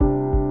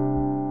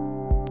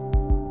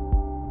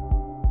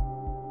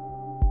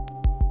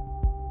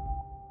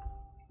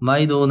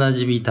毎度おな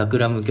じみタク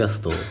ラムキャス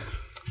ト。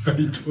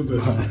毎度お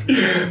なじみ。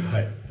は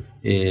い。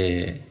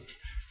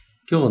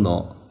今日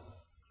の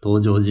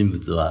登場人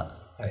物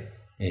は、はい。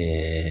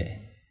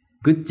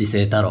グッチ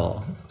清太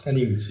郎。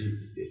谷口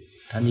で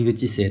す。谷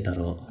口清太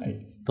郎。は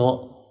い。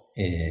と、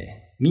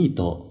ミー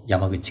ト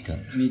山口くん。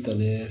ミート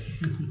で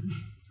す。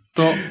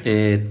と、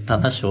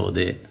棚章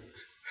で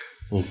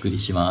お送り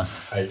しま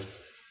す。はい。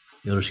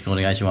よろしくお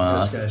願いし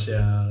ます。よろしくお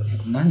願いし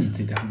ます。何に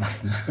ついて話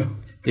すの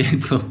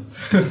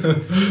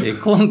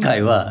今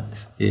回は、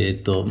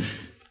テ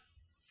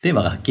ー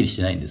マがはっきりし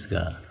てないんです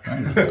が、な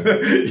んかい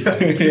や、はっ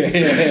き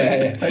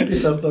り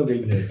させた方がい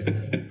いんじゃないかな。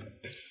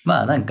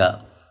まあなん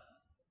か、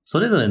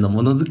それぞれの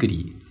ものづく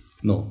り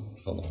の、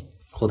その、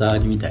こだわ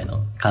りみたいな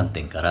観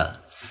点か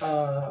ら、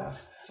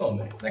そう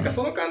ね。なんか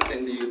その観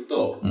点で言う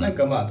と、なん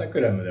かまあタ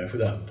クラムでは普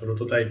段プロ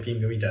トタイピ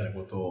ングみたいな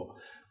ことを、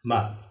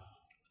まあ、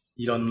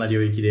いろんな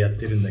領域でやっ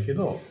てるんだけ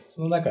ど、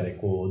その中で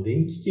こう、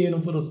電気系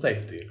のプロトタイ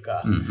プという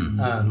か、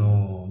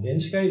電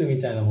子回路み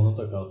たいなもの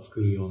とかを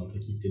作るような時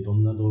ってど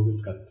んな道具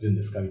使ってるん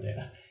ですかみたい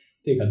な。っ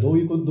ていうか、どう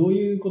い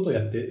うことを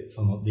やって、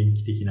その電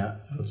気的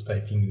なプロトタ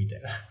イピングみた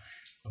いな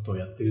ことを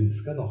やってるんで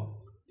すかっ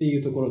てい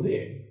うところ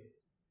で、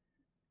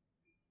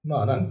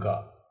まあなん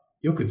か、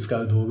よく使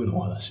う道具の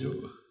お話を。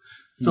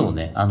そう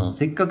ね。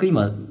せっかく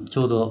今、ち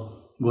ょう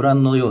どご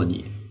覧のよう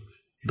に、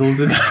道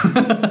具が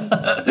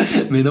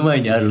目の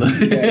前にあるの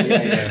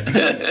で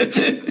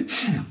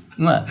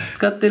まあ、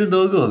使ってる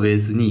道具をベー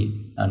ス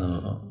に、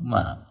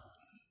まあ、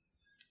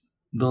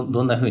ど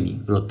んな風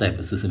にプロトタイ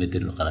プ進めて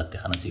るのかなって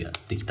話が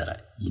できたらい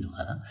いの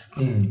かな。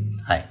うん。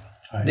はい。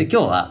はい、で、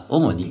今日は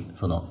主に、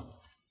その、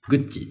グ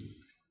ッチ、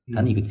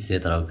谷口清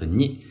太郎くん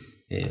に、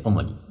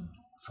主に、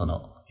そ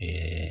の、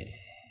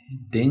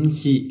電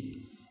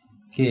子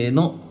系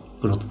の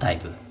プロトタイ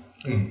プ、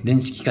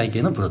電子機械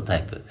系のプロトタ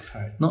イプ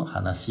の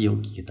話を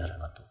聞けたら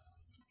なと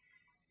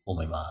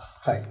思います。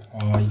はい。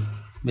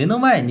目の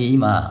前に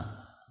今、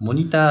モ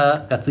ニ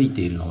ターがつい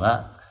ているの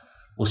が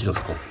オシロ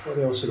スコープ。こ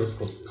れオシロス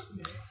コープです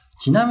ね。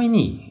ちなみ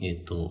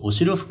に、オ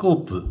シロスコー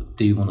プっ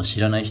ていうものを知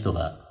らない人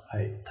が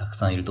たく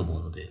さんいると思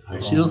うので、オ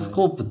シロス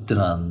コープって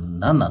のは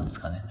何なんです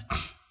かね？オ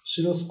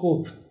シロス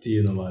コープってい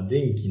うのは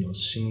電気の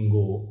信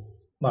号、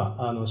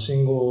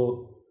信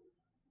号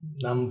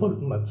何ボル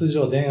ト、通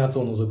常電圧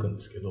を除くん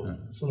ですけど、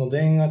その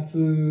電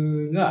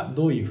圧が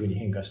どういうふうに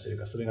変化している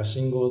か、それが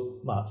信号、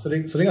そ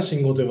れが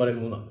信号と呼ばれる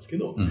ものなんですけ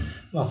ど、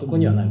そこ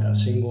にはなんか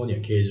信号に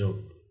は形状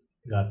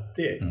があっ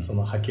て、そ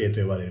の波形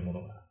と呼ばれるも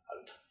のがあ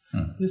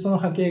ると。で、その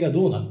波形が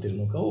どうなっている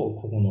のかを、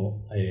ここ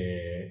の、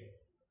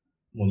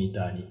モニ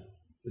ターに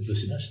映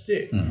し出し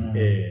て、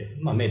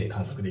目で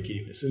観測できる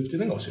ようにするってい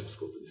うのがオシロス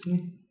コープですね。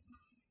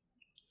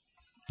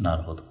な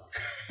るほど。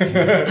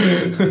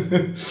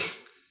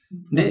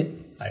で、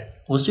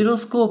オシロ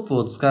スコープ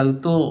を使う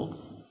と、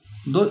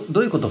ど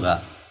ういうこと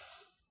が、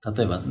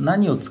例えば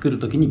何を作る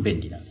ときに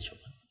便利なんでしょう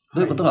か？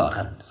どういうことがわ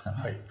かるんですかね？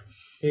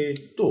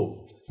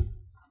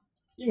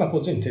今こ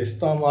っちにテス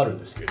ターもあるん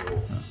ですけど、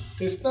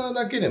テスター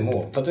だけで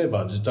も、例え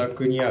ば自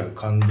宅にある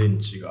乾電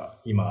池が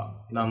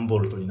今何ボ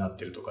ルトになっ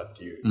てるとかっ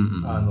ていう、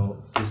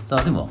テスタ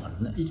ーでもわか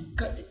るね。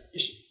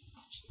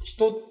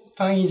一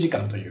単位時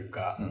間という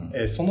か、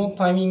その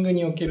タイミング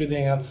における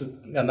電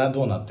圧が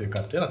どうなってる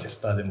かっていうのはテ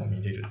スターでも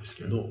見れるんです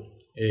けど、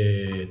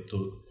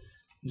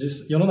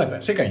世の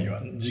中、世界に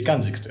は時間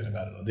軸というの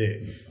があるの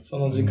で、そ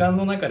の時間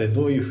の中で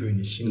どういうふう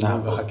に信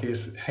号が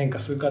変化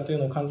するかという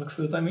のを観測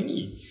するため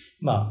に、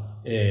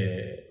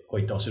こう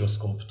いったオシロス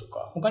コープと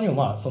か、他に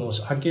もその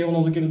波形を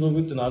除ける道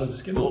具っていうのはあるんで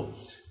すけど、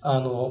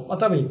多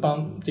分一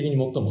般的に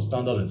最もス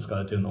タンダードに使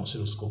われているのはオシ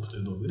ロスコープと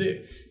いう道具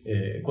で、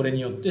これに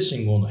よって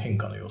信号の変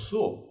化の様子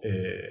を、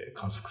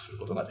観測する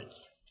ことができ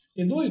る。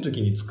で、どういう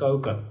時に使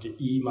うかって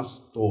言いま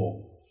す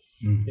と、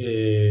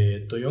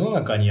世の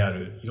中にあ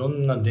るいろ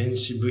んな電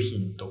子部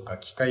品とか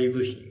機械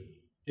部品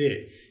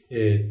で、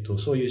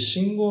そういう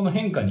信号の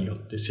変化によっ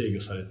て制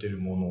御されている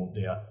もの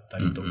であった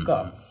りと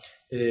か、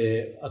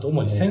あと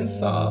主にセン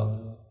サ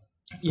ー、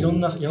いろん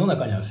な世の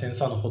中にあるセン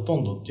サーのほと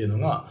んどっていうの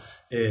が、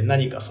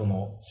何かそ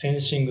のセ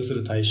ンシングす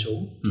る対象、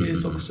計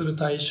測する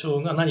対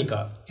象が何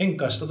か変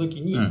化したと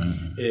きに、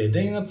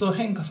電圧を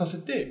変化させ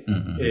て、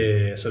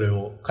それ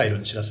を回路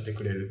に知らせて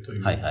くれるとい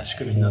う仕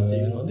組みになってい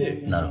るの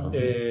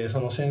で、そ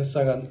のセン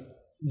サーが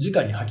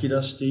直に吐き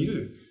出してい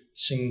る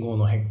信号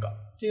の変化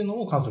っていうの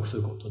を観測す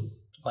ることと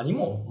かに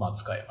も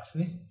使えます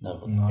ね。なる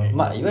ほど。い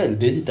わゆる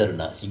デジタル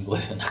な信号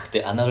ではなく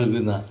てアナロ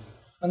グ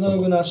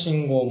な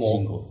信号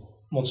も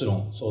もちろ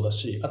んそうだ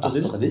し、あとデ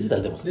ジタ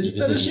ルでもデジ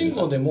タル信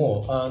号で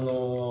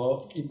も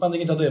一般的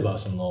に例えば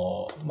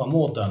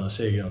モーターの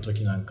制御の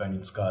時なんか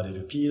に使われ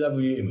る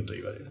PWM と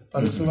言われる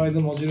パルスワイズ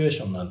モジュレー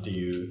ションなんて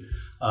いう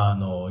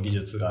技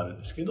術があるん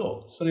ですけ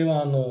ど、それ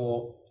は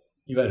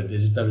いわゆるデ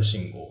ジタル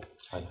信号、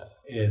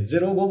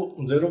0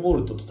ボ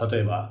ルトと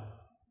例えば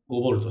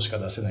5ボルトしか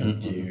出せないっ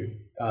てい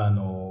う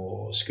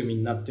仕組み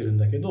になってるん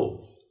だけ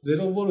ど、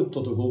0ボル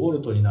トと5ボ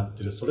ルトになっ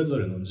てるそれぞ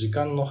れの時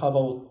間の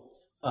幅を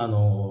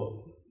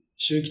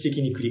周期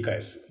的に繰り返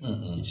す。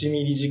1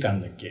ミリ時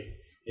間だけ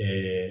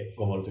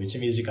5ボルト、1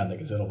ミリ時間だ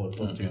け0ボル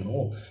トっていうの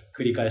を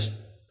繰り返し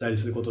たり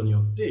することによ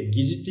って、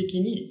疑似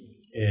的に、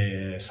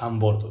3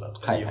ボルトだっ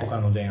たり、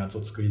他の電圧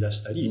を作り出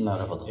したり、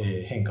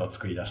変化を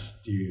作り出す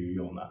っていう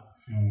ような、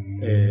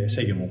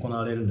制御も行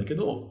われるんだけ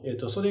ど、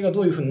それが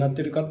どういう風になっ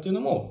てるかっていう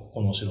のも、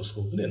このオシロス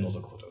コープで覗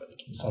くことがで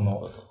きる。そ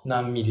の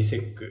何ミリセ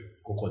ック、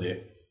ここ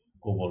で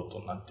5ボルト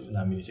になってる、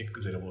何ミリセッ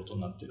ク0ボルト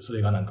になってる、そ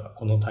れがなんか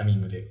このタイミ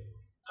ングで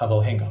幅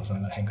を変化させ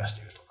ながら変化し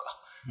てるとか、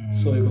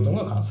そういうこと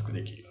が観測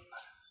できるよ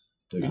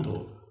うになる。という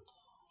と、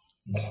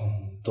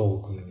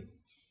道具、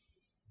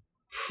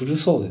古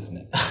そうです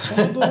ね。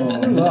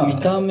見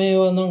た目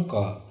はなん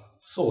か、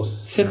そうっ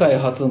す、世界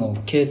初の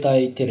携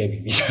帯テレ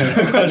ビみた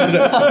いな感じ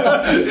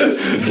だ。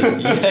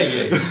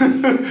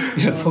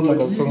いや、そんな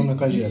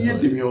感じだね。言え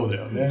てみようだ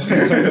よね。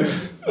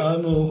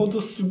本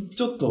当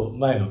ちょっと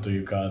前のとい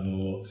うか、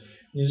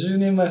20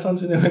年前、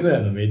30年前ぐら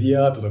いのメディ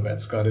アアートとかで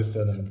使われてた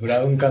ブ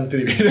ラウン管テ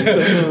レビみたい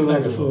な、な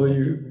んかそう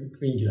いう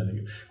雰囲気なんだけ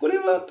ど、これ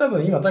は多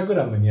分今タク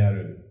ラムにあ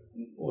る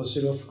オ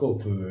シロスコ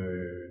ー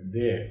プ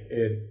で、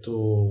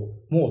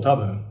もう多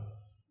分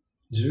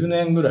10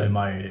年ぐらい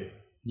前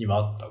には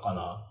あったか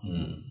な、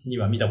に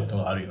は見たこと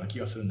があるような気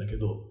がするんだけ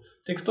ど、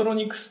テクトロ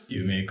ニクスって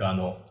いうメーカー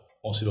の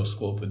オシロス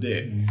コープ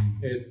で、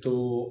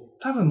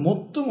多分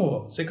最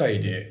も世界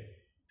で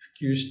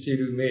普及してい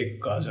るメー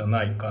カーじゃ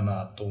ないか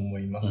なと思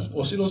います。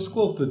オシロス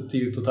コープって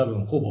いうと多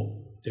分ほぼ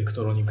テク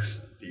トロニク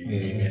スっていう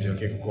イメージが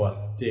結構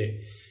あっ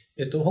て、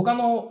他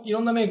のい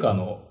ろんなメーカー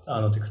の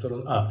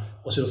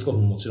オシロスコープ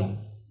ももちろん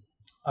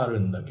あ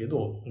るんだけ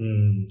ど、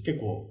結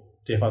構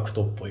デファク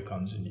トっぽい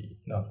感じに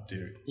なって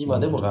る。今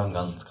でもガン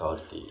ガン使わ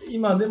れている。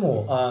今で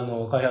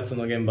も開発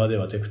の現場で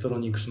はテクトロ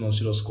ニクスのオ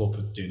シロスコー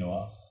プっていうの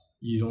は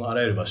あ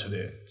らゆる場所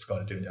で使わ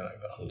れてるんじゃない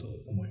かなと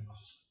思いま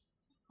す。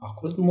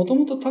これもと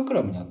もとタク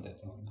ラムにあったや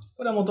つなんだ。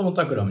これはもともと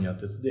タクラムにあっ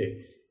たやつ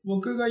で、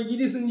僕がイギ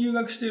リスに留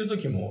学している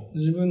時も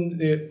自分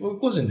で、僕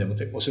個人でも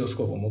オシロス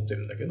コープを持って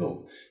るんだけ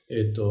ど、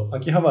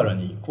秋葉原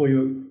にこうい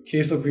う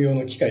計測用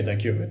の機械だ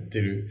けを売っ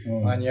てる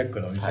マニアック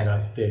なお店があ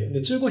って、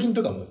で、中古品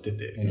とかも売って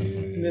て、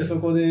で、そ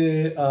こ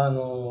で、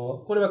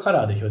これはカ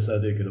ラーで表示され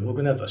てるけど、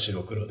僕のやつは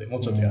白黒で、も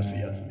うちょっと安い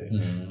やつで、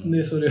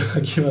で、それを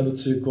秋葉の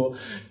中古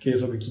計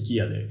測機器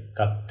屋で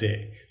買っ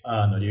て、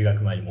留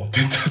学前に持って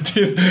ったって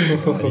い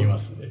うのがありま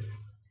すね。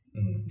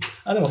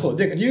でもそう。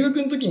で、留学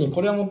の時に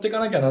これは持っていか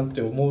なきゃなっ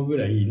て思うぐ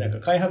らい、なんか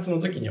開発の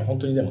時には本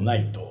当にでもな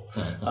いと、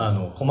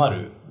困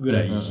るぐ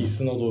らい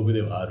必須の道具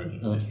ではある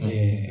んです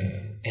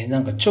ね。な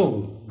んか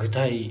超具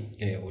体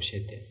例を教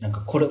えて。なん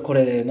かこ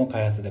れの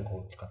開発で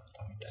こう使っ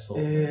たみたい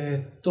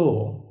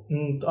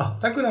な。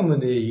タクラム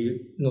で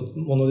の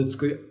もので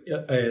作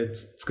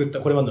った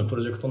これまでのプ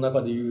ロジェクトの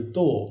中で言う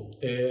と、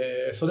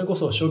それこ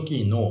そ初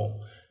期の、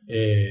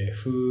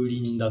風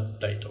鈴だっ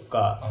たりと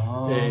か、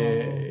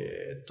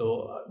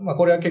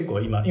これは結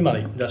構今出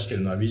して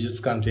るのは美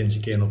術館展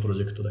示系のプロ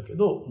ジェクトだけ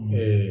ど、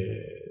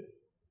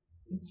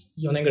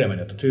4年ぐらい前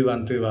にやった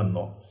2121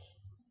の、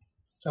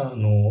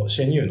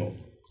シェニューの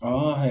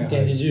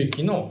展示重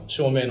機の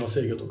照明の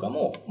制御とか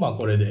も、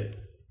これで、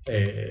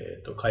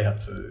開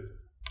発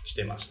し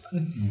てました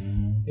ね。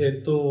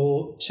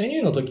シェニュ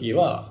ーの時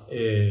は、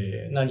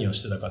何を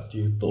してたかって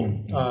いうと、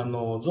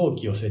臓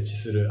器を設置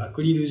するア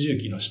クリル重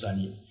機の下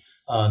に、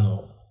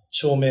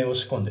照明を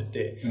仕込んで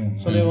て、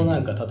それをな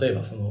んか例え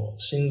ばその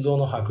心臓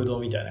の拍動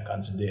みたいな感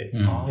じで、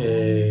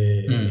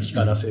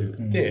光らせる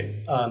っ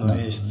て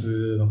演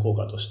出の効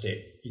果とし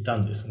ていた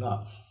んです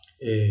が、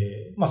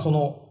そ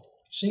の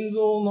心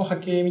臓の波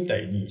形みた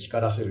いに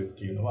光らせるっ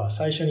ていうのは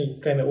最初に1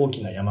回目大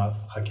きな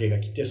波形が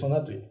来て、その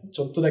後ち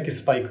ょっとだけ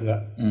スパイク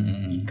が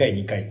1回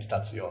2回って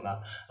立つよう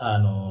な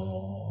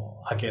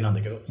波形なん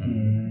だけど、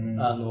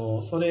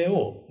それ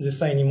を実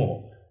際に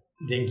もう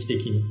電気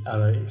的に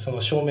そ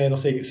の照明の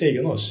制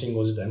御の信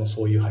号自体も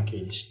そういう波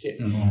形にして、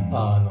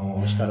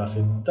光ら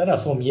せたら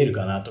そう見える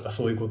かなとか、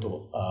そういうこと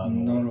を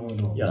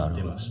やっ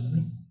てました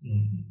ね。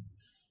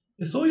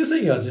でそういう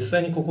制御は実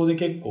際にここで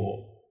結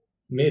構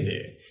目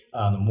で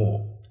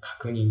もう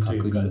確認とい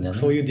うか、ね、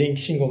そういう電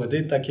気信号が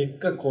出た結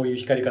果こういう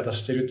光り方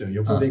してるってい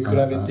うのを横で比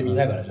べてみ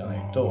ながらじゃな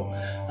いと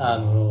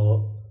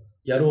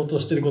やろうと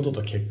してること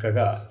と結果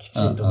がき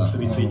ちんと結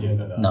びついてる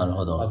のが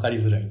分かり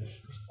づらいんで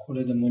すね。こ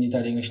れでモニ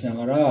タリングしな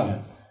がら、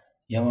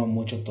山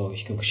もうちょっと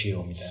低くし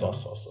ようみたいな。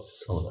そう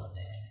だ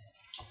ね。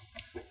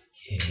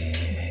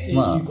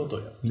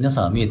皆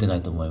さんは見えてな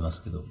いと思いま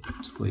すけど、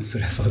すごい。そ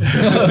りゃそうだ。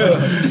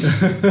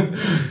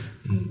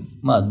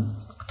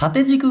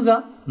縦軸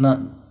が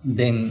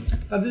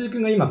縦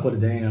軸が今これ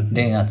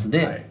電圧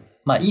で、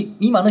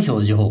今の表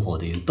示方法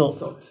で言う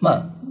と、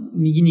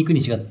右に行く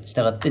に従っ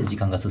て時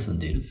間が進ん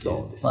でいるっていう。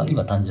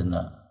今単純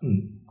な、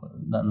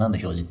何の表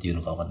示っていう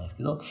のかわかんないです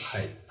けど、はい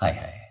はい。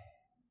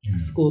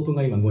スコープ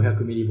が今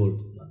500ミリボル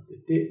トになって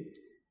て、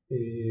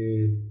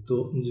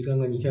時間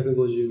が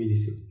250ミリ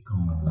セックか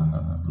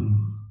な。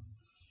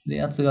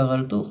電圧が上が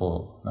る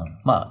と、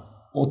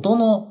音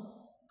の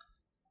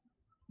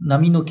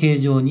波の形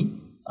状に、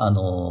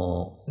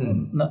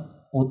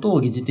音を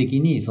疑似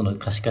的にその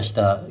可視化し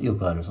たよ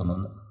くあるそ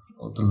の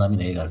音の波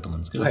の A があると思う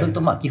んですけど、はい、それ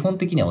とまあ基本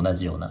的には同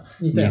じような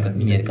見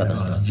え方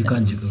してますね。時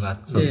間軸があっ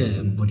て、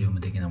ボリュー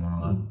ム的なもの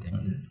があって。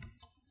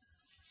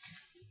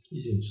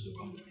基準値と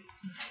かも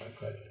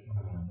変えたり、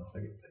下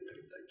げたりとか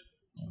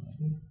で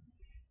すね。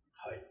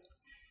はい。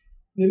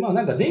で、まあ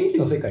なんか電気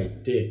の世界っ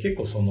て結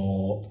構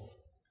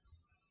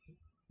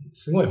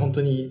すごい本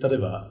当に、例え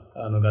ば、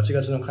ガチ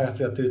ガチの開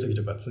発やってる時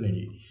とか常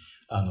に、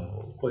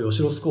こういうオ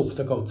シロスコープ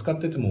とかを使っ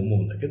てても思う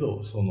んだけ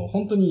ど、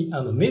本当に、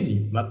目で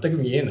全く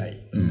見えな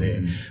いの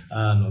で、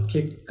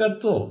結果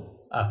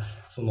と、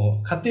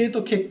過程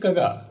と結果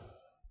が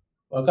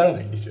わから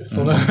ないんですよ。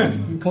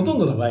ほとん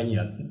どの場合に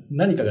は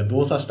何かが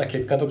動作した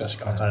結果とかし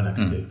かわからな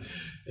くて、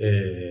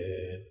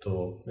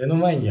目の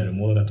前にある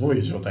ものがどうい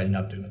う状態に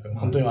なっているのか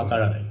本当にわか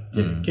らないっ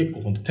て、結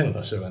構本当手の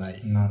出しようがな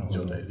い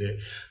状態で、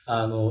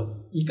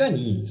いか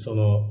に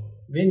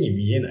目に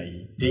見えな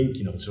い電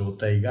気の状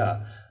態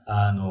が、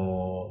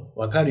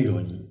わかるよ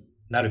うに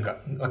なるか、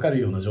わかる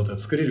ような状態を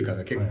作れるか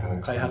が結構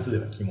開発で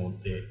は肝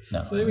で、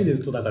そういう意味で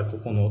言うと、だからこ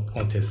の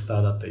テスタ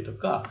ーだったりと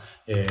か、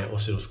オ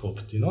シロスコー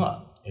プっていうの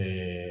は、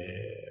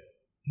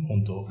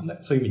本当、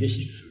そういう意味で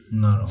必須。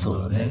なるほ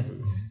どね。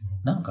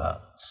なん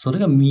か、それ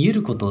が見えて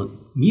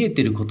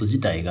ること自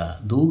体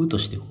が道具と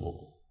して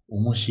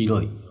面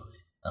白いよね。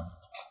なんか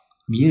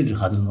見える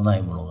はずのな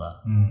いもの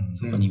が、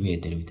そこに見え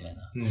てるみたい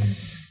な。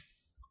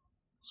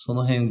そ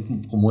の辺、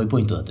萌えポ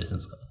イントだったりするん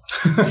ですか？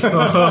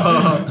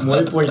萌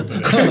えポイント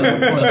ね。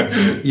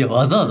いや、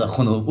わざわざ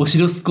このオシ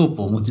ロスコー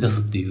プを持ち出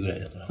すっていうぐらい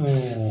だから。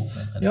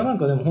いや、なん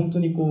かでも本当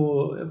に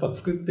やっぱ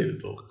作ってる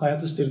と、開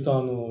発してる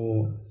と、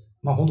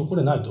まあ本当こ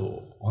れないと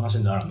お話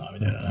にならんな、み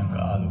たいな、なん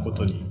か、こ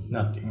とに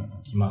なって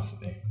きます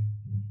ね。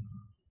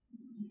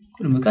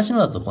これ昔の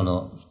だ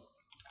と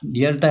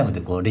リアルタイム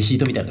でレシー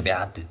トみたいなのがビ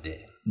ャーって出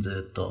て、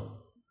ずっ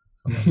と、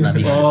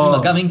波が今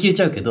画面消え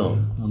ちゃうけど、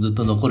もうずっ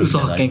と残るみた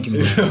いな。発見器みた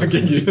いな。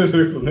発見器そ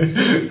れこそね。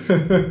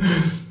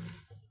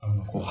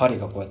針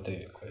がこうやっ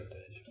て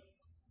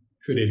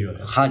触れるよう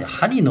な。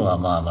針のは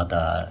ま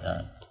た、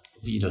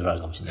いろいろあ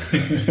るかもしれないけ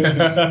ど。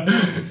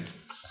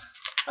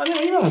で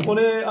も今もこ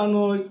れ、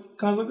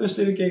観測し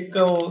てる結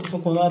果を、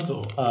この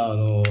後、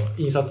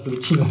印刷する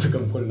機能とか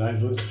もこれ内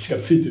蔵値が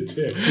ついて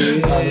て、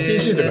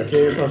PC とか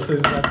計算せ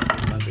ずなんか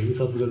印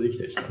刷ができ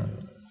たりしたのよ。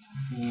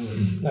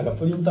なんか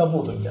プリンター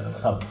ボードみたいなの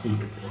が多分つい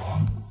てて、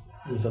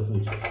印刷で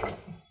きたりする。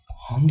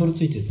ハンドル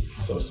ついてる。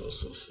そう。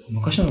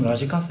昔のラ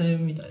ジカセ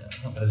みたいな。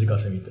ラジカ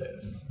セみたいな。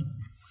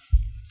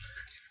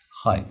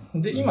はい。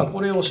で、今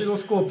これオシロ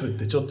スコープっ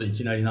てちょっとい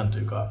きなりなんと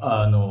いう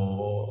か、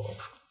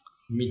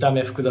見た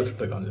目複雑っ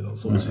ぽい感じの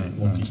装置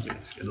持ってきてるん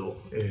ですけど、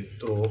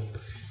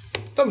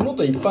多分もっ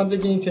と一般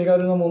的に手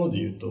軽なもので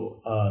言う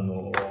と、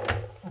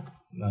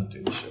なんて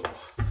言うんでしょ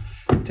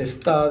う。テス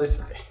ターです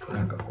ね。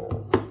なんか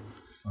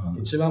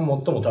一番最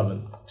も多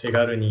分手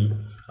軽に、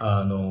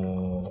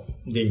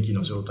電気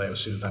の状態を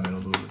知るため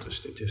の道具と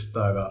してテスタ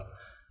ーが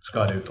使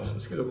われると思うん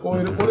ですけど、こ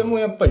れも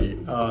やっぱり、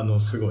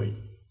すごい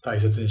大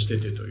切にして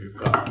てという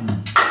か、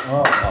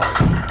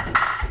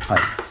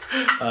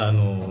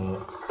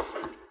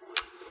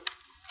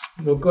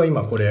僕は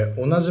今これ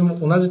同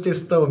じテ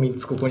スターを3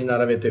つここに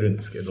並べてるん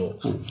ですけど、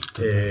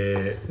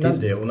なん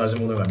で同じ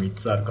ものが3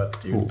つあるかっ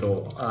ていう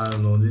と、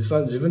実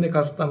は自分で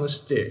カスタム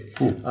して、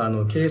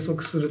計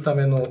測するた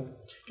めの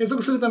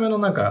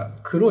なんか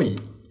黒い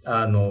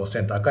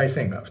線と赤い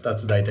線が2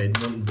つ大体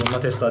どんな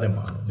テスターで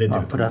も出て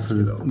ると思うんです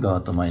けど、プラス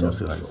側とマイナ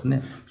ス側です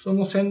ね。そ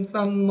の先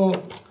端の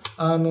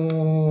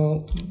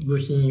部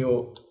品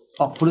を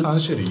3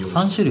種類用意して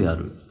ます。3種類あ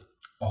る。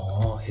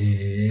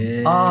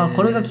へー。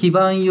これが基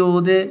板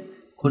用で、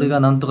これが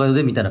なんとか用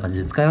でみたいな感じ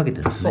で使い分けて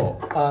るんですね。そ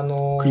う。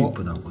クリッ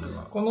プだ、これ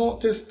は。この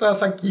テスター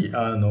さっき、ちょ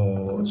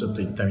っ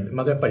と言ったみたい。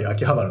またやっぱり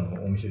秋葉原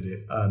のお店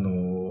で、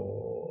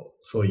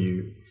そうい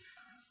う、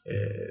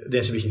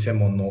電子部品専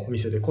門のお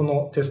店でこ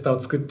のテスターを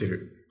作って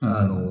る、シ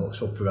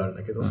ョップがあるん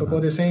だけど、そ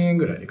こで1000円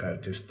ぐらいで買える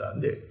テスター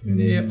で、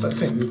やっぱり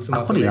3つ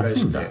まとめ買い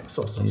して、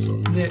そう。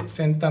で、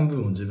先端部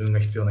分を自分が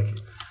必要な、形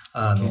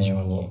状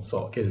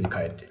に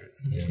変えてる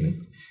んですね。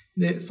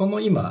で、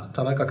今、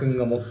田中くん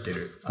が持って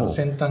る、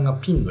先端が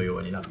ピンのよ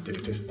うになって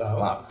るテスター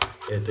は、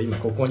今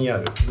ここにあ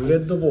るブレ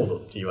ッドボード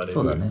って言われる、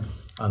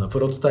プ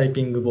ロトタイ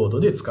ピングボード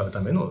で使うた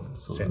めの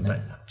先端になっ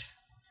てる。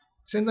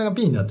先端が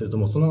ピンになってると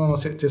もうそのまま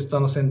テスター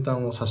の先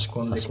端を差し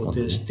込んで固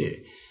定し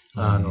て、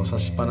差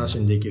しっぱなし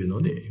にできる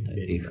ので、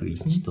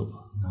F1 と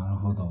か、なる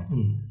ほど。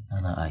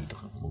7i と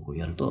かこう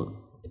やると、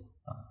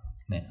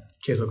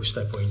計測し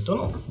たいポイント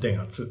の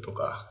電圧と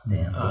か、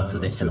通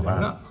電したの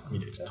が見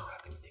れると。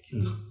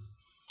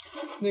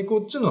で、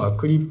こっちのは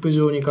クリップ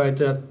状に変え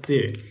てあっ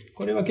て、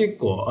これは結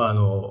構、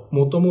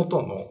元々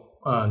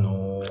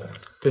の、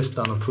テス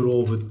ターのプ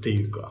ローブって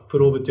いうか、プ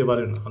ローブって呼ば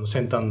れるの、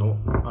先端の、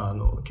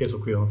計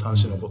測用の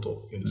端子のこと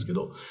を言うんですけ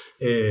ど、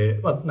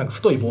なんか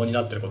太い棒に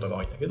なってることが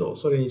多いんだけど、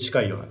それに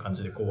近いような感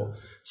じで、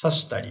刺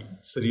したり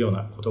するよう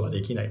なことが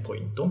できないポ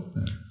イント、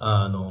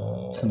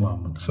つ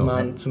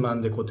ま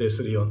んで固定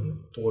するような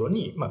ところ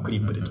に、ク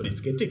リップで取り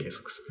付けて計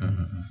測する。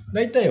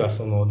大体は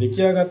出来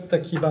上がった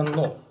基板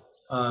の、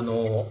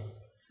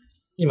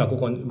今こ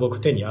こに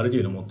僕手に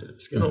Arduino 持ってるんで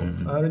すけど、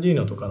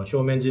Arduino とかの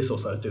表面実装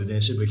されてる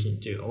電子部品っ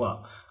ていうの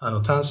は、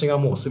端子が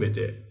もうすべ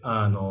て、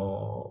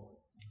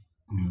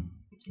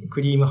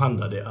クリームハン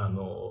ダで、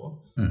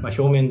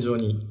表面上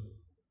に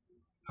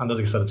ハンダ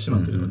付けされてしま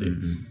っているので、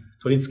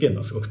取り付ける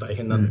のはすごく大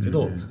変なんだけ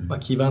ど、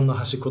基板の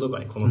端っことか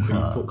にこのクリ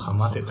ップをか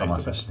ませたり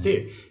とかし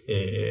て、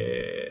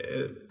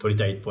取り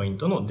たいポイン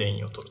トの電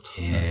位を取ると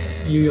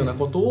いうような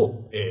こと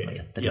を、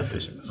やったり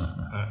します。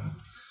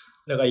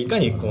だからいか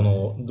にこ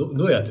のど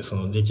うやってそ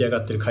の出来上が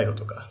ってる回路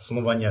とかそ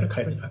の場にある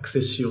回路にアク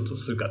セスしようと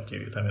するかって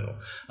いうための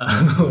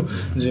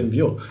準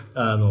備を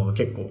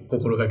結構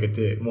心がけ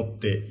て持っ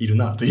ている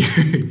なという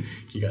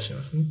気がし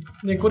ますね。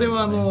でこれ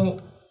は日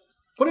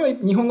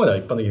本語では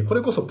一般的にこ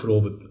れこそプロ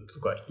ーブと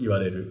か言わ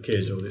れる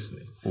形状です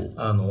ね。押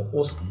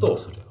すと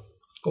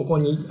ここ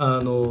に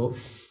押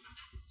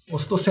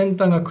すと先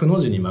端がく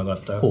の字に曲が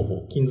った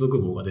金属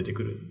棒が出て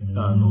くる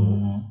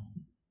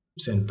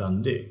先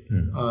端で、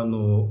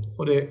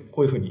これ、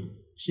こういうふうに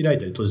開い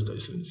たり閉じたり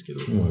するんですけど、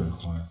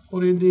こ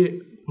れ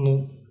で、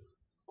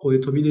こういう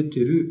飛び出て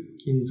る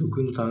金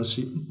属の端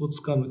子を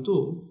掴む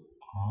と、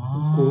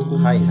こ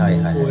うや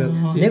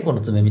って。猫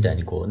の爪みたい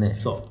にこうね、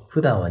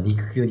普段は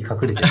肉球に隠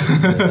れてる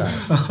爪が、ニ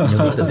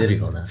ョキッと出る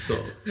ような。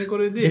で、こ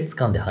れで、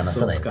掴んで離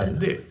さないみたいな。掴ん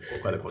で、こ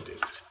こから固定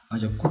する。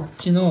じゃあ、こっ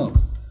ちの、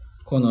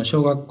この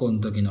小学校の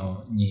時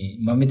のに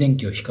豆電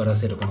球を光ら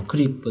せるこのク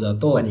リップだ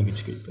と、ワニ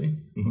口クリップ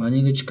ね。ワ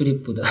ニ口クリ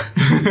ップだ。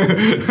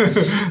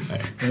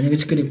ワニ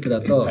口クリップだ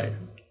と、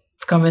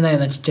掴めないよ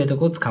うなちっちゃいと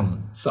ころを掴む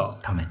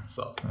ため。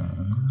そう。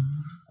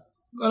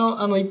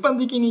一般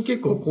的に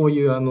結構こう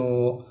いう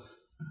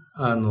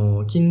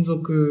金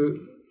属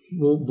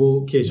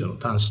棒形状の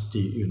端子って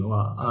いうの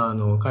は、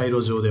回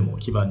路上でも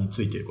基板に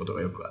ついていること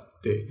がよくあ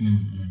って、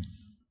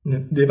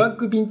デバッ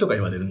グピンとか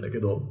言われるんだけ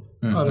ど、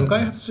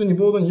開発中に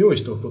ボードに用意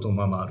しておくことも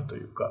まあまああると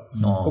いうか、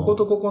ここ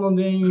とここの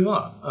電位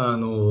は、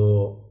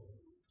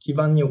基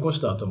板に起こし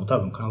た後も多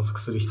分観測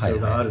する必要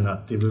があるな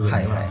っていう部分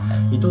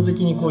は、意図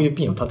的にこういう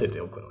ピンを立てて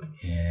おくのね。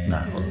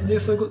なるほど。で、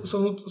その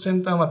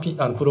先端はプ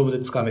ローブで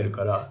掴める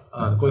から、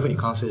こういうふうに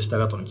完成し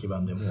た後の基板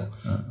でも、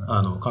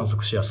観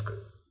測しやす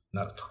く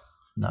なると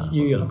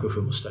いうような工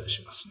夫もしたり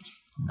しますね。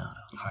なる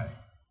ほど。はい。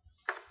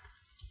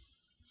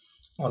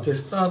テ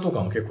スターと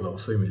かも結構、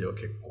そういう意味では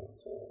結構、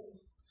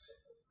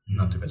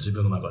なんていうか自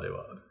分の中で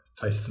は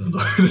大切な道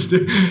具として。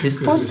テ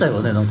スター自体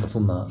はね、なんかそ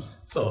んな。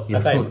そう、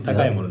高い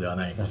ものでは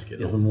ないんですけ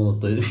ど。安物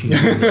という。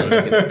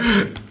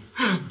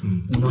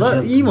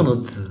いいも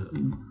の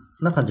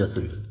な感じはす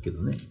るけ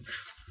どね。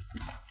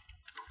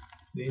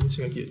電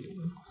池が切れてる。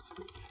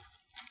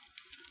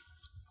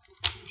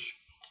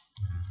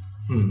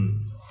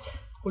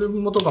これ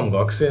もとかも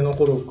学生の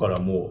頃から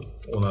も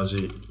同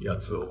じや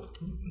つを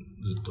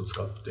ずっと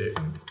使って、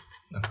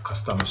なんかカ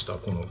スタムした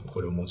こ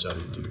れを持ち歩い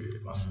てい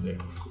ますね、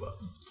僕は。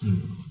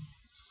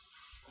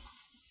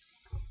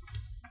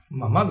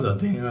まずは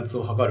電圧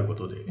を測るこ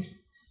とで、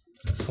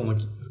その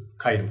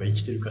回路が生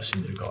きてるか死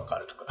んでるか分か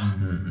るとか、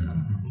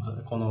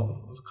こ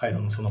の回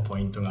路のそのポ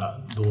イント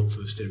が同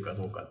通してるか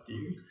どうかって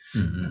いう、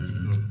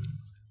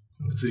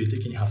物理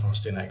的に破損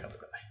してないかと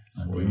かね。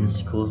そういう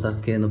試行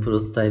錯系のプ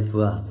ロトタイプ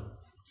は、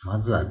ま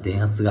ずは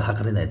電圧が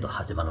測れないと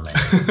始まらない。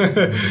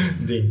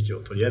電気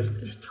をとりあえず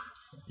見ると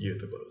いう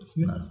ところです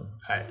ね。なるほど。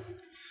はい。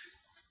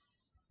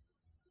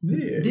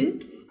で、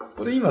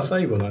これ今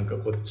最後なんか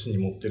こっちに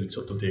持ってるち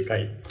ょっとでか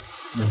い。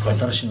なんか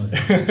新しいので。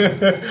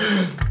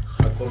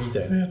箱み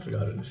たいなやつ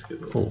があるんですけ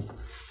ど、こ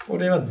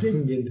れは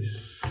電源で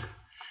す。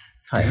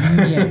はい。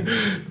電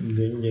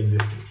源で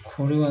すね。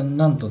これは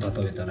何と例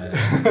えたら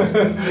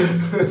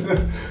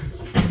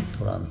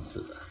トラン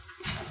ス。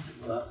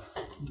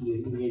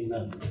電源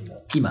なんですが。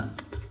今、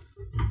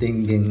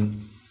電源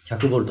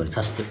100ボルトに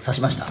挿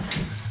しました。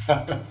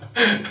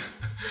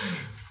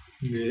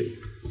で、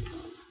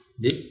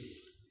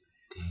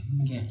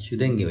主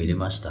電源を入れ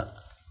ました。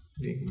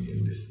電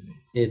源です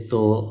ね。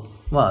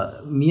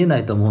見えな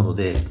いと思うの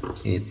で、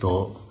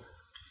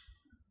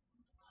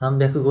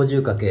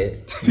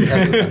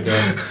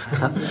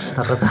350×200×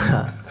 高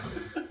さ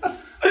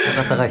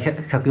が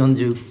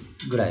140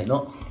ぐらい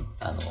の、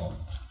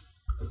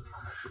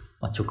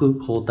直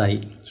方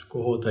体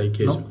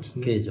形状です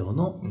ね。形状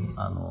の、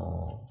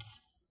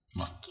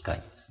機械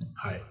ですね。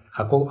はい。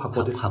箱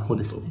です。箱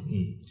ですね。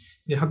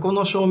で、箱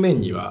の正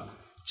面には、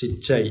ちっ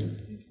ちゃい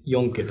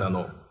4桁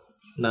の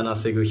7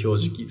セグ表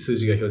示器、数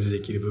字が表示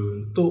できる部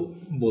分と、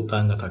ボ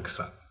タンがたく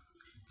さん、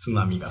つ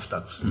まみが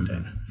2つみたい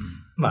な。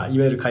い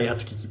わゆる開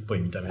発機器っぽい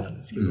見た目なん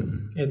ですけ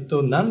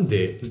ど、なん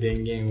で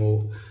電源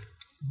を、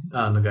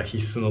が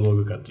必須の道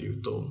具かとい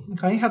うと、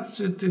開発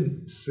中って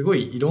すご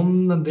いいろ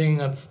んな電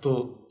圧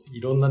とい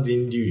ろんな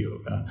電流量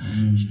が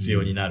必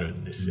要になる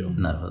んですよ。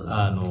なるほど。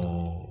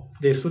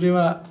で、それ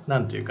は、な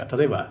んていうか、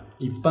例えば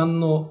一般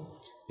の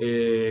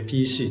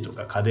PC と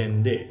か家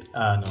電で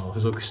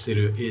付属してい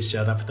る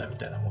AC アダプターみ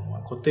たいなもの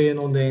は固定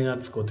の電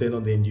圧、固定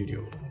の電流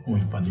量を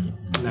一般的に流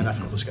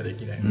すことしかで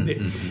きないので、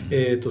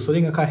そ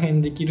れが可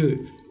変でき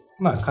る、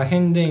可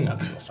変電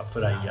圧のサ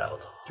プライヤー、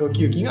供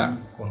給機が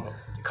この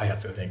開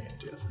発用電源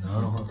というやつ。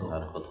なる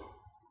ほど。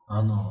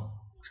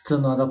普通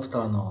のアダプタ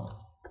ーの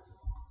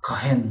可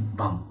変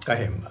版。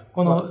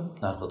この、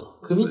なるほど。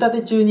組み立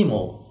て中に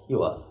も、要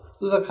は、普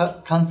通は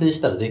完成し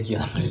たら電気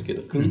が流れるけ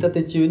ど、組み立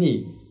て中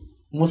に、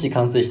もし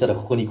完成したら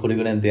ここにこれ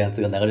ぐらいの電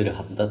圧が流れる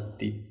はずだっ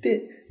て言っ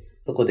て、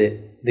そこ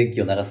で電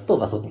気を流す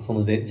と、そ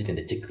の時点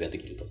でチェックがで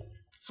きるとか。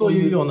そう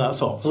いうような、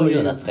そう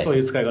い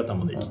う使い方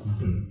もできる。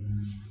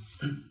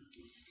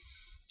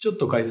ちょっ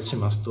と解説し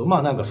ますと、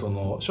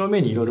正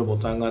面にいろいろボ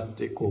タンがあっ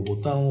て、ボ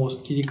タンを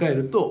切り替え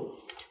ると、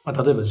例え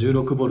ば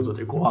16ボルト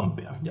で5アン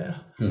ペアみたい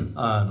な、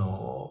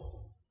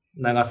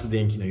流す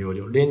電気の容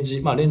量、レン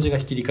ジが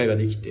切り替えが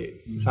でき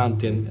て、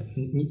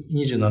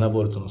27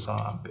ボルトの3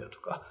アンペアと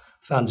か、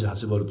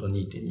38ボルト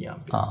 2.2 ア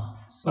ンペア。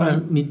それは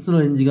3つの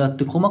レンジがあっ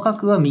て、細か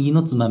くは右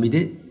のつまみ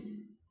で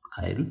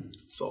変える？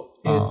そ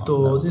う。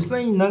実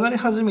際に流れ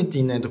始めて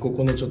いないと、こ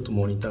このちょっと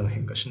モニターが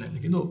変化しないん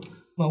だけど、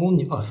オン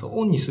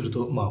にする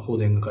と、放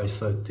電が開始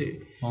され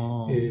て、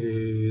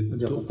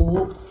じゃあここ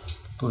を、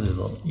例え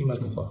ば、今、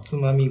つ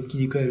まみ切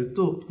り替える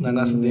と、流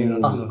す電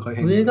圧が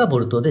変え上がボ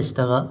ルトで、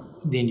下が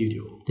電流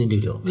量。で、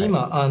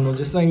今、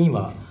実際に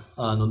今、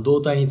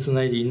導体につ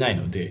ないでいない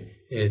ので、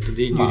電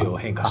流量を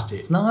変化し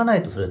て。つながな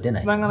いとそれは出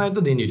ない。つながない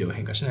と電流量が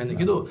変化しないんだ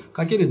けど、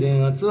かける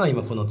電圧は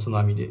今このつ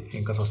まみで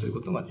変化させるこ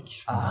とができ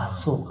る。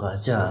そうか。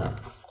じゃあ、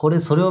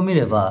それを見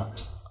れば、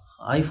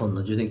iPhone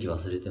の充電器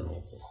忘れて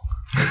も、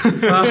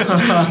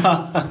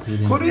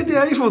これで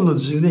iPhone の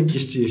充電器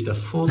している人は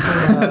相当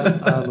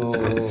な、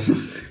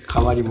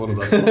変わり者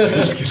だと思い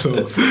ますけど。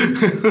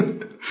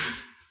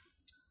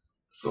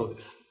そう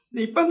です。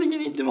で、一般的に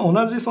言っても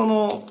同じ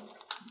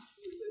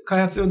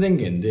開発用電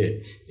源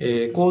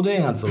で、高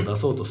電圧を出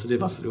そうとすれ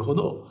ばするほ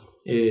ど、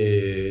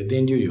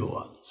電流量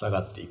は下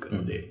がっていく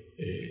ので、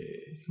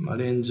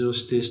レンジを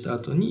指定した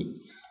後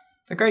に、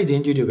高い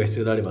電流量が必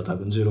要であれば多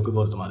分16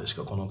ボルトまでし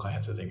かこの開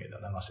発用電源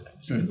では流せないん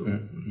ですけど。100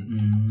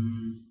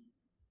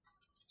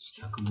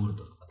ボル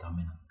トとかダ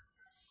メなの？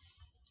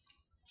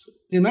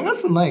で、流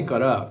す前か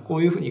らこ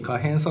ういうふうに可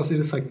変させ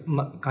流し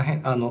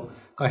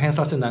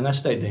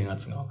たい電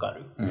圧がわか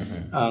る。こ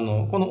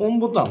のオン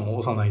ボタンを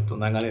押さないと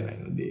流れない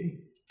ので、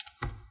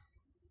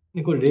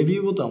で、これレビ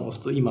ューボタンを押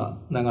すと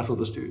今流そう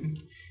としている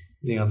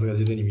電圧が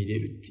事前に見れ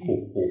るっていう。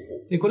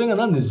で、これが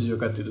なんで重要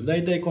かっていうと、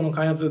大体この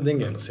開発電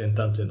源の先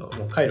端っていうのを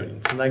もう回路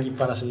につなぎっ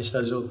ぱなしにし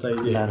た状態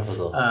で、なるほ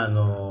ど。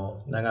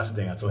流す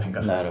電圧を変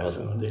化させたりす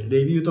るので、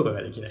レビューとか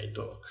ができない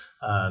と、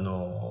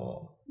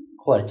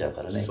壊れちゃう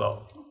からね。そう。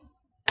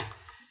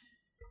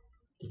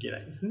いけな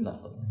いんですね。なる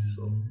ほど。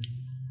そう。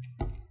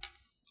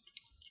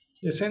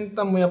で、先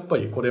端もやっぱ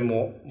りこれ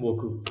も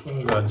僕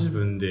が自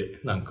分で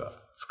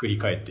作り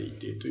変えてい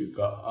てという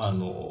か、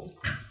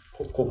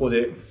ここ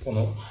で、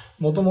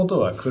もともと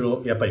は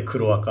やっぱり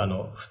黒赤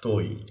の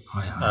太い、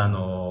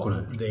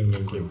電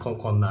源ケーブル、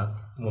こんな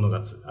もの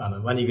が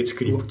ワニ口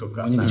クリップと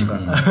か、なん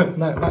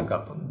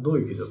か、どう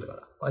いう形状だったか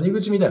な。ワニ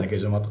口みたいな形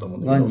状もあったと思う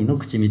んだけど。ワニの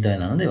口みたい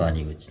なのでワ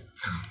ニ口。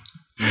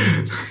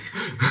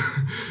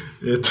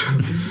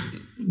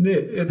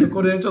で、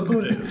これちょっと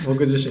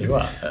僕自身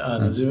は、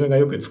自分が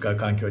よく使う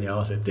環境に合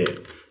わせて、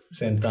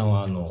先端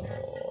は、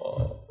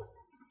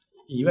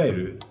いわゆ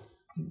る、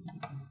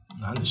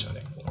なんでしょう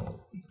ね、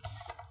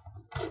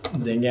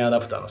電源アダ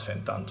プターの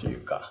先端とい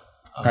うか、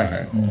フ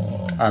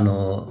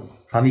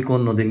ァミコ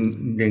ンの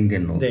電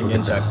源の電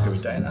源ジャックみ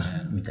たい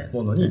な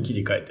ものに切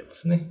り替えてま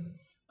すね。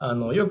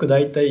よく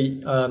大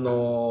体、ハ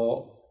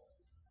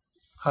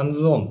ン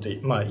ズオンって、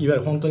いわゆ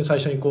る本当に最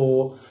初に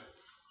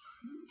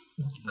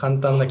簡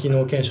単な機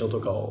能検証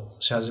とかを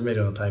し始め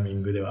るようなタイミ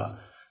ングでは、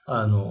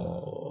ダ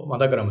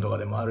クラムとか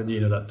でもアルディ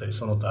ーノだったり、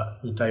その他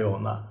似たよ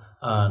うな、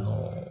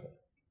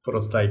プロ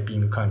トタイピ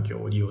ング環境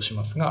を利用し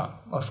ます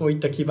が、そういっ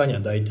た基盤には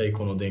大体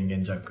この電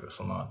源ジャックが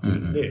備わってい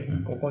るので、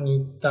ここに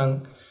一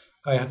旦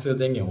開発用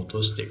電源を落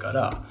としてか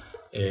ら、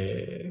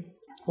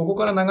ここ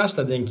から流し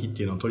た電気っ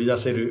ていうのを取り出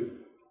せる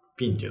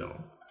ピンっていうのも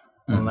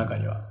この中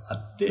にはあ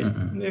って、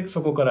で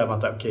そこからま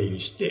た経由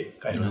して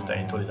回路自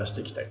体に取り出し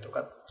てきたりと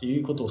かってい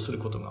うことをする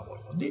ことが多い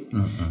ので、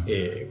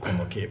こ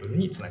のケーブル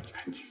につなぎ替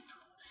えている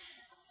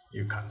と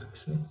いう感じで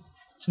すね。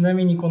ちな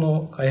みにこ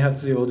の開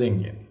発用電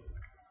源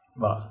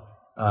は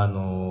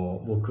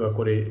僕は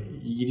これ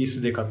イギリ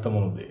スで買った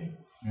もので、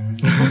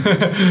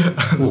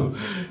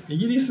イ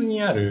ギリス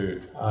にあ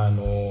る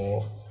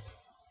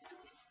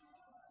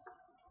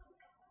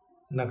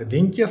なんか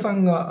電気屋さ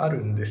んがあ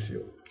るんです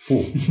よ。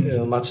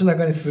街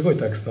中にすごい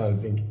たくさんある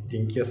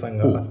電気屋さん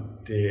があっ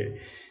て、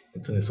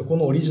そこ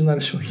のオリジナ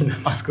ル商品な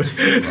んです、これ。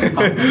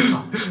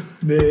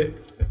で、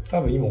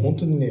多分今本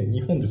当にね、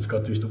日本で使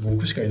ってる人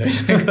僕しかいないん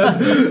じゃないかな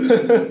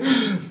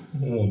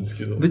思うんです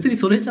けど。別に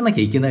それじゃな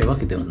きゃいけないわ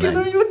けではない。いけ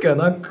ないわけは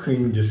なくい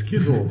んですけ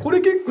ど、これ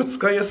結構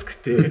使いやすく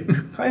て、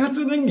開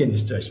発電源に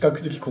しては比較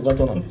的小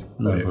型なんですよ。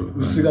なるほど。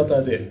薄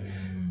型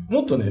で。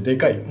もっとね、で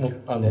かい、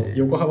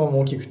横幅も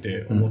大きく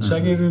て、持ち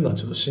上げるのは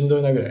ちょっとしんど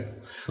いなぐらい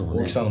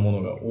大きさのも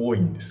のが多い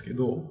んですけ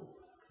ど。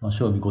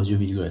正味50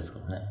ミリぐらいですか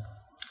らね。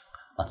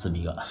厚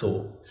みが。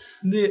そ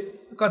う。で、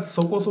かつ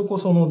そこそ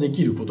こで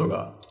きること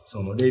が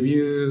そのレビ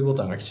ューボ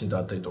タンがきちんと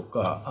あったりと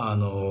か、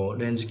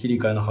レンジ切り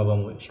替えの幅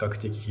も比較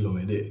的広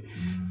めで、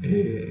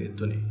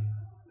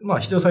まあ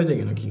必要最低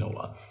限の機能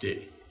はあっ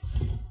て、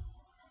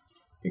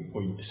結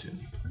構いいんですよ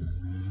ね。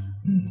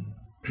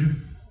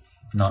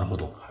なるほ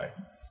ど。はい。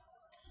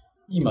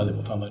今で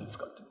もたまに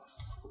使ってます。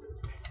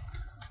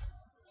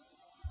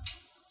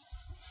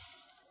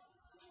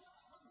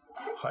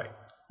はい。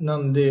な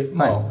んで、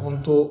まあ、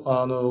本当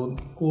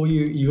こう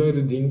いういわゆ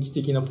る電気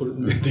的な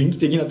電気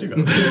的なとい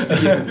うか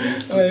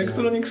エレク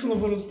トロニクスの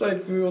プロトタイ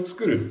プを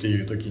作るって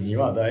いう時に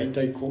は、だい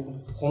たいこ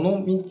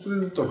の3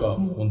つとか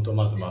も本当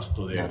まずマス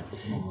トで、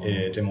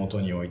手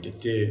元に置いて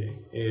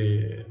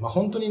て、まあ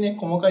本当にね、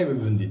細かい部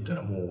分で言った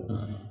らもう、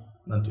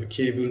なんていう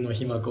ケーブルの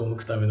被膜を向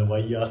くためのワ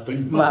イヤーストリ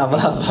ップ。ま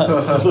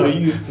あ、そう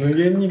いう無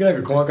限にな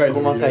んか細か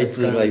い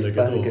ツールはいっ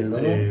ぱいあるけれど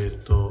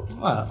も。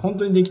まあ本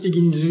当に電気的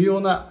に重要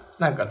な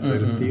なんかツ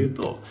ールっていう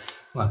と、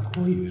まあ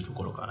こういうと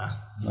ころか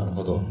な。なる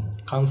ほど。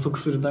観測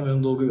するための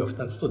道具が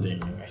2つと電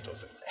源が1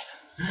つみ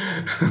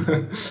た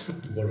いな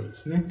ところで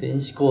すね。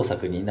電子工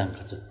作になん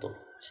かちょっと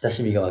親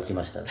しみが湧き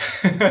ましたね。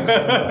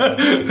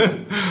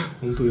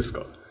本当です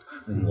か？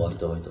割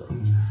と。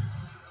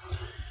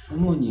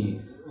主に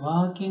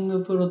ワーキン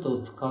グプロト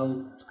を作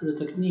る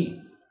とき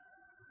に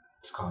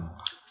使うの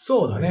か。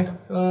そうだね。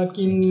ワー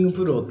キング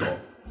プロト。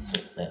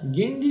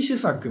原理試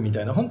作み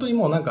たいな、本当に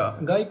もうなんか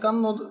外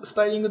観のス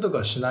タイリングとか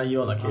はしない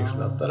ようなケース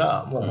だった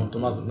ら、もう本当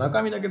まず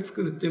中身だけ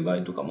作るっていう場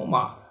合とかも、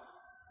ま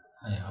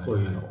あ、こう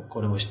いうのを。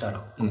これをしたら、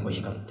ここ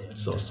光って。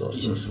そう。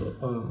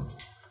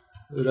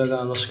裏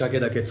側の仕掛け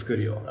だけ作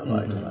るような場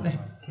合とかね。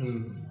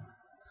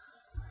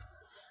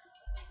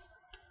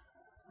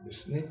で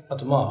すね。あ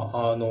とま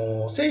あ、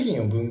製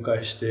品を分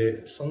解し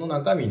て、その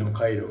中身の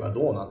回路が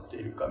どうなって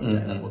いるかみ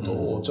たいなこと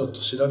をちょっ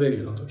と調べる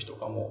ような時と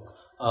かも、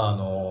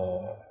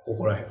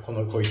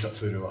こういった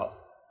ツールは、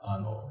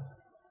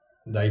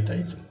大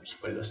体いつも引っ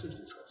張り出してき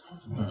て使って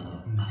ますね。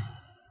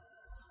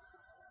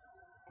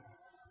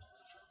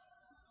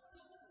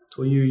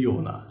というよ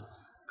うな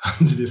感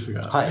じです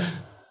が、はい。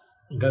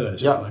いかがで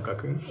しょうか、中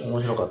君。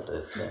面白かった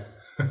ですね。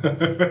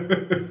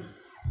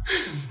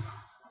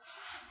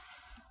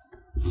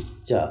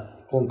じゃあ、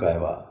今回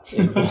は、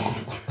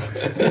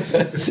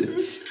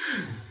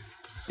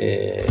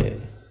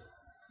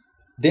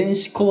電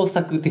子工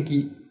作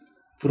的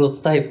プロ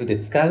トタイプで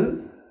使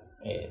う、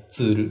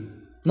ツール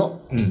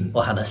の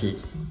お話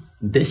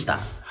でした。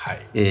はい。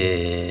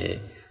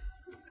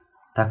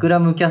タクラ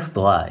ムキャス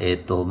トは、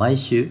毎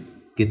週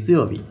月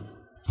曜日、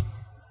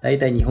だい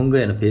たい2本ぐ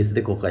らいのペース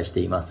で公開して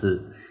いま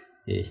す。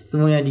質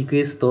問やリク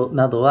エスト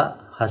など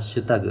は、ハッシ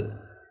ュタグ、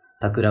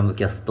タクラム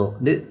キャスト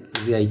で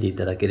つぶやいてい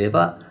ただけれ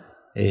ば、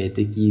で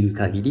きる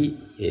限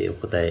り、お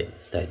答え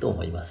したいと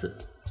思います。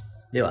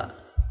では、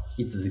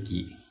引き続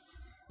き、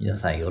皆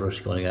さんよろ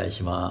しくお願い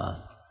しま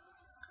す。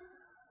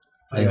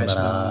お願いし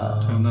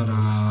ます。さよなら。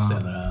さ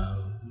よなら。